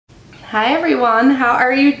Hi everyone, how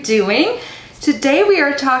are you doing? Today we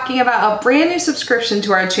are talking about a brand new subscription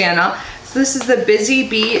to our channel. So this is the Busy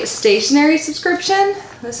Bee Stationery subscription.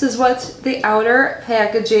 This is what the outer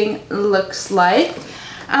packaging looks like.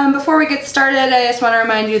 Before we get started, I just want to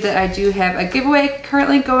remind you that I do have a giveaway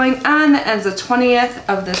currently going on as the 20th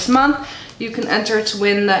of this month. You can enter to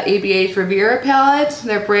win the ABH Riviera palette,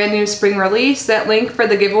 their brand new spring release. That link for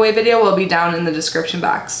the giveaway video will be down in the description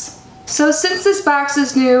box. So since this box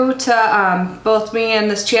is new to both me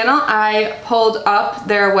and this channel, I pulled up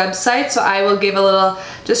their website, so I will give a little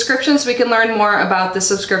description so we can learn more about the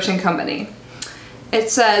subscription company. It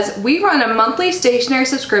says, we run a monthly stationery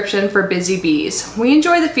subscription for busy bees. We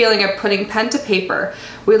enjoy the feeling of putting pen to paper.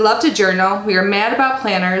 We love to journal. We are mad about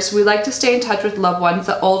planners. We like to stay in touch with loved ones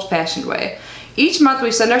the old-fashioned way. Each month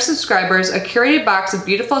we send our subscribers a curated box of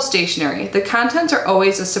beautiful stationery. The contents are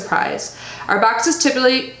always a surprise. Our boxes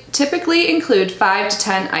typically include 5 to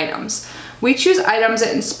 10 items. We choose items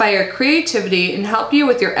that inspire creativity and help you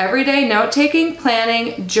with your everyday note-taking,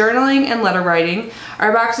 planning, journaling, and letter writing.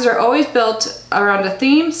 Our boxes are always built around a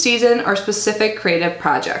theme, season, or specific creative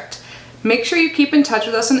project. Make sure you keep in touch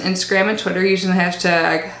with us on Instagram and Twitter using the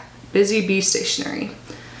hashtag BusyBeeStationery.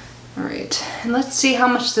 Alright, and let's see how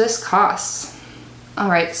much this costs.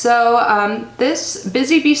 Alright, so this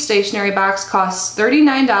Busy Bee Stationery box costs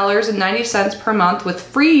 $39.90 per month with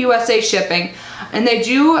free USA shipping, and they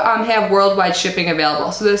do have worldwide shipping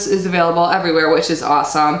available. So this is available everywhere, which is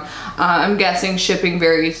awesome. I'm guessing shipping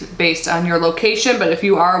varies based on your location, but if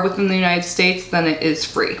you are within the United States, then it is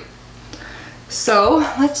free. So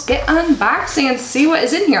let's get unboxing and see what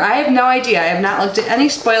is in here. I have no idea. I have not looked at any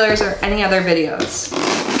spoilers or any other videos.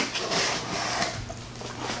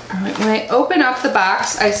 When I open up the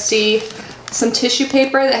box, I see some tissue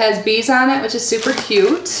paper that has bees on it, which is super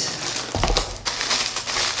cute.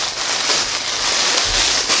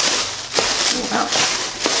 Wow.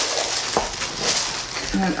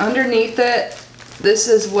 And underneath it, this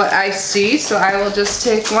is what I see, so I will just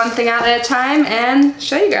take one thing out at a time and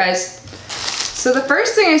show you guys. So the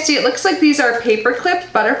first thing I see, it looks like these are paper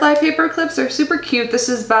clips, butterfly paper clips. They're super cute. This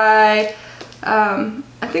is by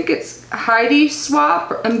I think it's Heidi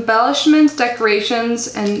Swap Embellishments,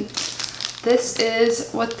 Decorations, and this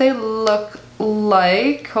is what they look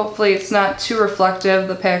like. Hopefully it's not too reflective,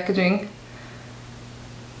 the packaging.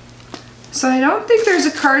 So I don't think there's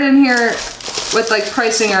a card in here with like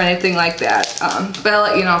pricing or anything like that, but I'll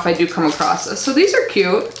let you know if I do come across this. So these are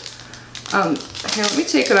cute. Here, let me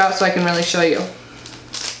take it out so I can really show you.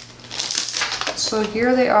 So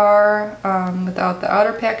here they are without the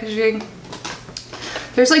outer packaging.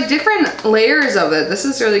 There's like different layers of it. This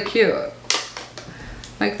is really cute.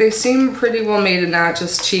 Like they seem pretty well made and not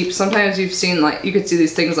just cheap. Sometimes you've seen like, you could see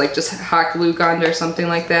these things like just hot glue gunned or something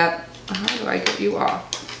like that. How do I get you off?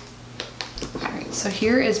 Alright, so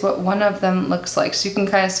here is what one of them looks like. So you can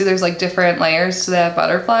kind of see there's like different layers to that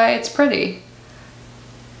butterfly. It's pretty.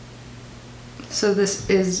 So this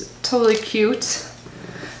is totally cute.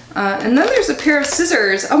 And then there's a pair of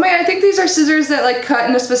scissors. Oh my god, I think these are scissors that like cut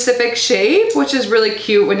in a specific shape, which is really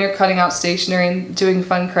cute when you're cutting out stationery and doing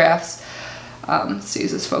fun crafts. See,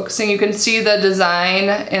 is this focusing? You can see the design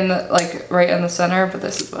in the like right in the center, but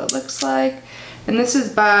this is what it looks like. And this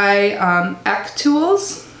is by Eck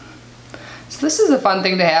Tools. So this is a fun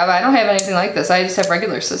thing to have. I don't have anything like this. I just have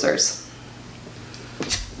regular scissors.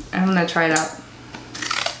 I'm gonna try it out.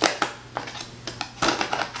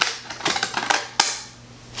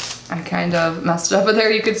 I kind of messed up, but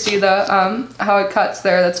there you could see the how it cuts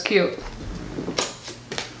there. That's cute.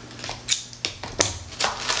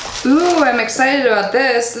 Ooh, I'm excited about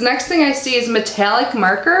this. The next thing I see is metallic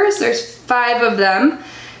markers. There's 5 of them.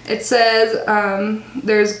 It says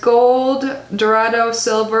there's gold, dorado,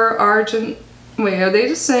 silver, argent. Wait, are they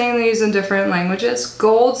just saying these in different languages?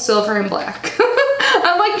 Gold, silver, and black.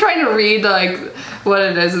 I'm like trying to read like what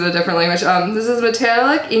it is in a different language. This is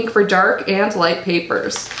metallic ink for dark and light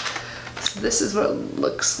papers. This is what it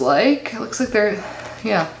looks like. It looks like they're,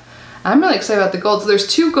 yeah. I'm really excited about the gold. So there's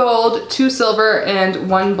 2 gold, 2 silver, and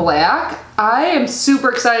 1 black. I am super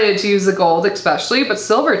excited to use the gold especially, but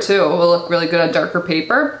silver too will look really good on darker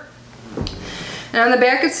paper. And on the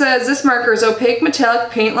back it says, this marker is opaque metallic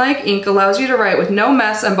paint-like ink, allows you to write with no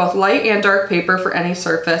mess on both light and dark paper for any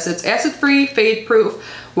surface. It's acid-free, fade-proof,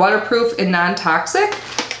 waterproof, and non-toxic.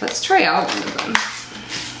 Let's try out one of them.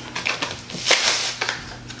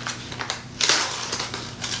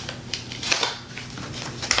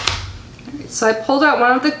 So I pulled out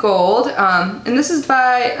one of the gold, and this is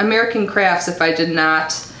by American Crafts, if I did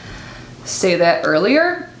not say that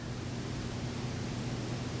earlier.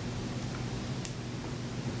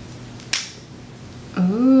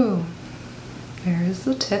 Ooh, There's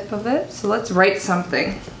the tip of it. So let's write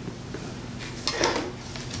something.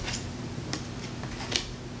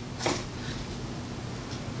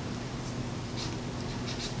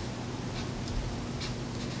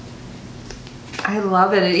 I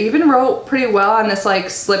love it. It even wrote pretty well on this like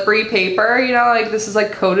slippery paper, you know, like this is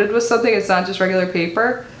like coated with something. It's not just regular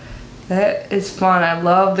paper. That is fun. I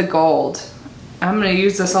love the gold. I'm gonna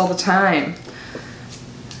use this all the time.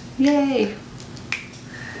 Yay.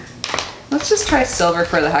 Let's just try silver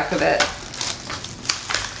for the heck of it.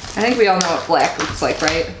 I think we all know what black looks like,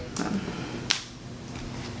 right?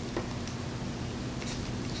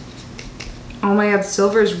 Oh my god,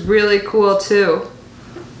 silver is really cool too.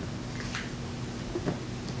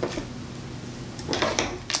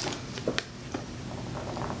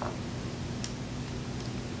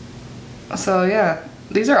 So yeah,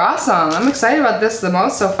 these are awesome. I'm excited about this the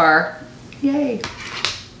most so far. Yay.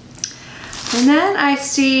 And then I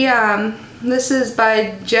see, this is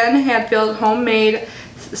by Jen Hadfield, homemade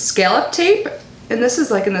scallop tape. And this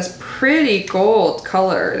is like in this pretty gold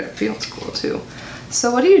color. It feels cool too.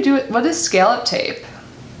 So what do you do, what is scallop tape?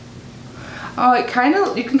 Oh, it kind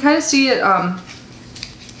of, you can kind of see it,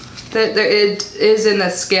 that it is in the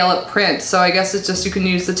scallop print. So I guess it's just, you can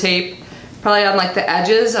use the tape probably on like the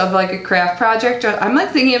edges of like a craft project. I'm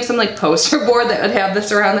like thinking of some like poster board that would have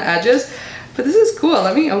this around the edges, but this is cool.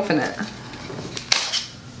 Let me open it.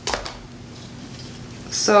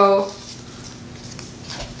 So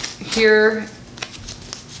here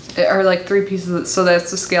are like 3 pieces, so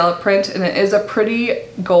that's the scallop print, and it is a pretty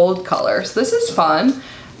gold color. So this is fun.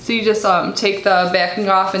 So you just take the backing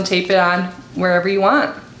off and tape it on wherever you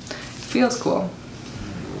want. Feels cool.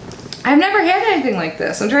 I've never had anything like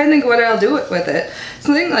this. I'm trying to think what I'll do with it.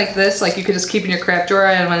 Something like this, like you could just keep in your craft drawer,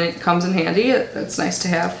 and when it comes in handy, it's nice to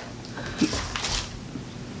have.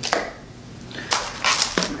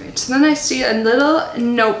 Alright, so then I see a little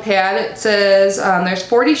notepad. It says, there's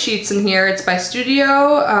 40 sheets in here. It's by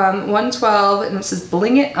Studio 112, and it says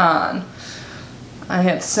Bling It On. I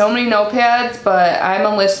have so many notepads, but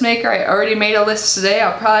I'm a list maker. I already made a list today.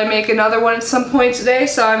 I'll probably make another one at some point today,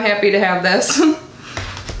 so I'm happy to have this.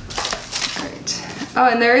 Oh,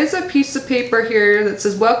 and there is a piece of paper here that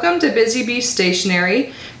says, Welcome to Busy Bee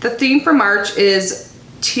Stationery. The theme for March is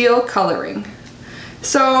teal coloring.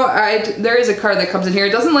 So there is a card that comes in here.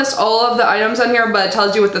 It doesn't list all of the items on here, but it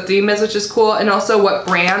tells you what the theme is, which is cool, and also what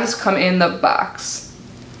brands come in the box.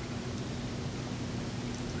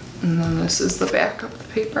 And then this is the back of the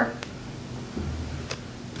paper.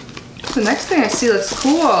 The next thing I see looks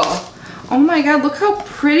cool. Oh my god, look how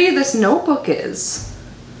pretty this notebook is.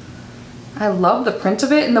 I love the print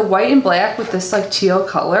of it in the white and black with this like teal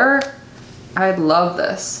color. I love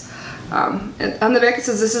this. And on the back it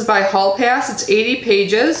says this is by Hall Pass. It's 80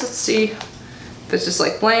 pages. Let's see if it's just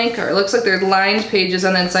like blank, or it looks like there's lined pages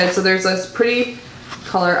on the inside. So there's this pretty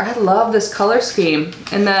color. I love this color scheme.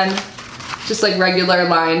 And then just like regular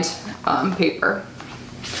lined paper.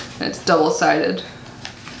 And it's double-sided.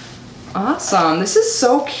 Awesome. This is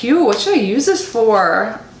so cute. What should I use this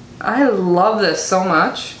for? I love this so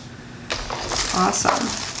much. Awesome.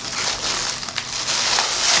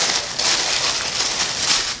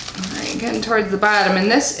 Alright, getting towards the bottom, and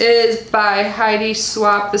this is by Heidi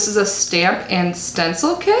Swap. This is a stamp and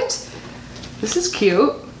stencil kit. This is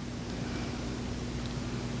cute.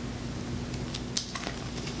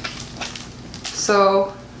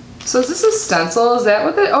 So is this a stencil? Is that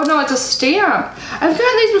what it? Oh no, it's a stamp. I've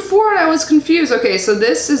gotten these before and I was confused. Okay, so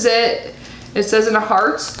this is it. It says in a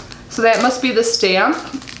heart, so that must be the stamp.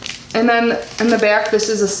 And then in the back, this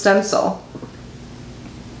is a stencil.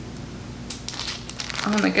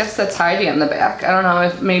 I guess that's Heidi on the back. I don't know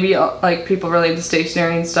if maybe like people related to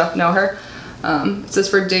stationery and stuff know her. It says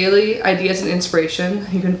for daily ideas and inspiration.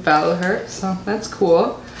 You can follow her, so that's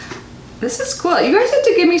cool. This is cool. You guys have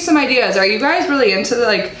to give me some ideas. Are you guys really into the,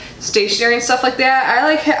 like stationery and stuff like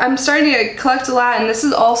that? I'm starting to collect a lot, and this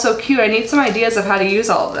is all so cute. I need some ideas of how to use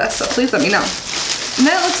all of this, so please let me know. And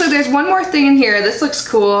then it looks like there's one more thing in here. This looks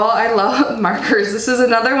cool. I love markers. This is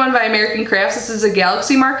another one by American Crafts. This is a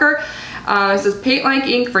Galaxy marker. It says paint like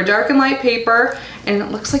ink for dark and light paper, and it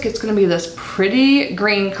looks like it's going to be this pretty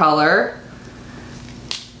green color.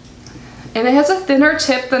 And it has a thinner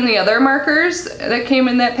tip than the other markers that came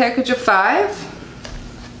in that package of 5.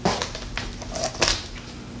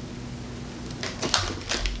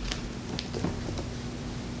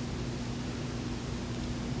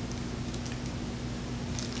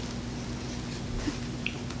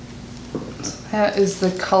 That is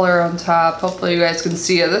the color on top. Hopefully you guys can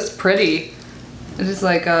see it. That's pretty. It is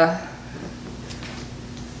like a,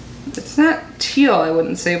 it's not teal, I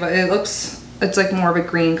wouldn't say, but it looks it's like more of a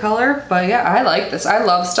green color, but yeah, I like this. I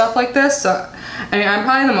love stuff like this, so I mean, I'm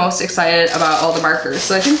probably the most excited about all the markers.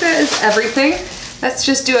 So I think that is everything. Let's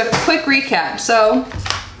just do a quick recap. So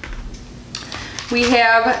we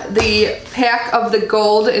have the pack of the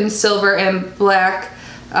gold and silver and black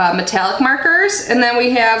metallic markers, and then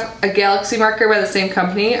we have a galaxy marker by the same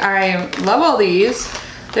company. I love all these.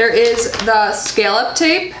 There is the scallop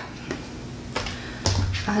tape,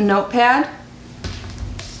 a notepad,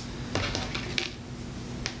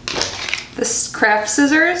 this craft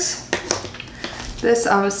scissors, this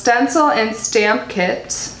stencil and stamp kit,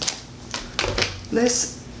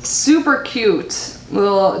 this super cute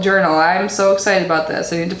little journal. I'm so excited about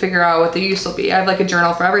this. I need to figure out what the use will be. I have like a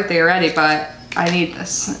journal for everything already, but I need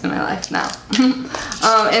this in my life now.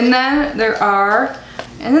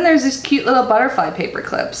 And then there's these cute little butterfly paper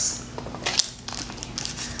clips.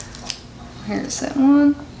 Here's that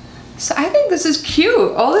one. So I think this is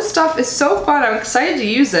cute. All this stuff is so fun. I'm excited to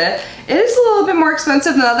use it. It is a little bit more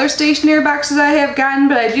expensive than other stationery boxes I have gotten,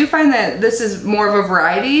 but I do find that this is more of a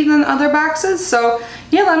variety than other boxes. So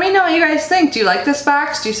yeah, let me know what you guys think. Do you like this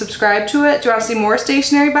box? Do you subscribe to it? Do you want to see more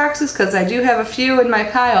stationery boxes? Because I do have a few in my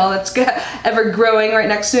pile that's ever growing right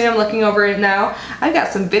next to me. I'm looking over it now. I've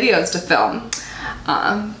got some videos to film.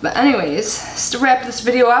 But anyways, just to wrap this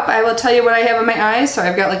video up, I will tell you what I have in my eyes. So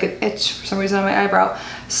I've got like an itch for some reason on my eyebrow.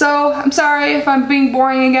 So I'm sorry if I'm being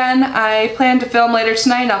boring again. I plan to film later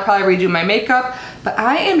tonight and I'll probably redo my makeup. But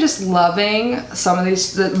I am just loving some of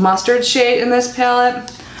the mustard shade in this palette.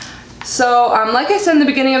 So like I said in the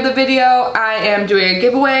beginning of the video, I am doing a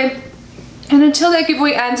giveaway. And until that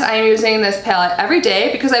giveaway ends, I am using this palette every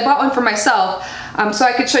day because I bought one for myself. So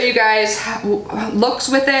I could show you guys looks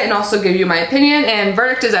with it and also give you my opinion, and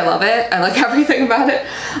verdict is I love it. I like everything about it.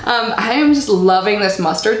 I am just loving this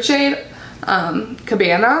mustard shade,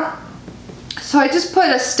 Cabana. So I just put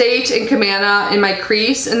a State and Cabana in my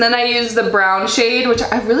crease, and then I use the brown shade, which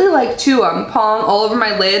I really like too, palm all over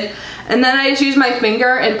my lid. And then I just use my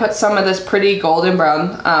finger and put some of this pretty golden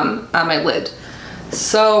brown on my lid.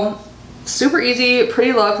 So super easy,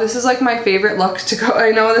 pretty look. This is like my favorite look to go.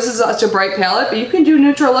 I know this is such a bright palette, but you can do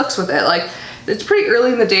neutral looks with it. Like, it's pretty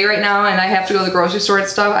early in the day right now and I have to go to the grocery store and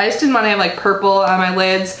stuff. I just didn't want to have like purple on my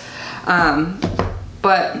lids.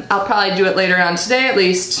 But I'll probably do it later on today. At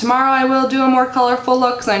least tomorrow I will do a more colorful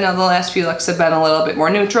look because I know the last few looks have been a little bit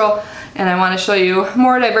more neutral and I want to show you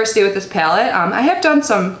more diversity with this palette. I have done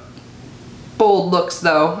some bold looks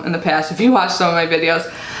though in the past if you watch some of my videos.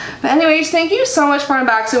 But anyways, thank you so much for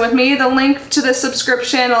unboxing with me. The link to the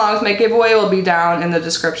subscription along with my giveaway will be down in the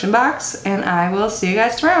description box, and I will see you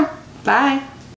guys tomorrow. Bye.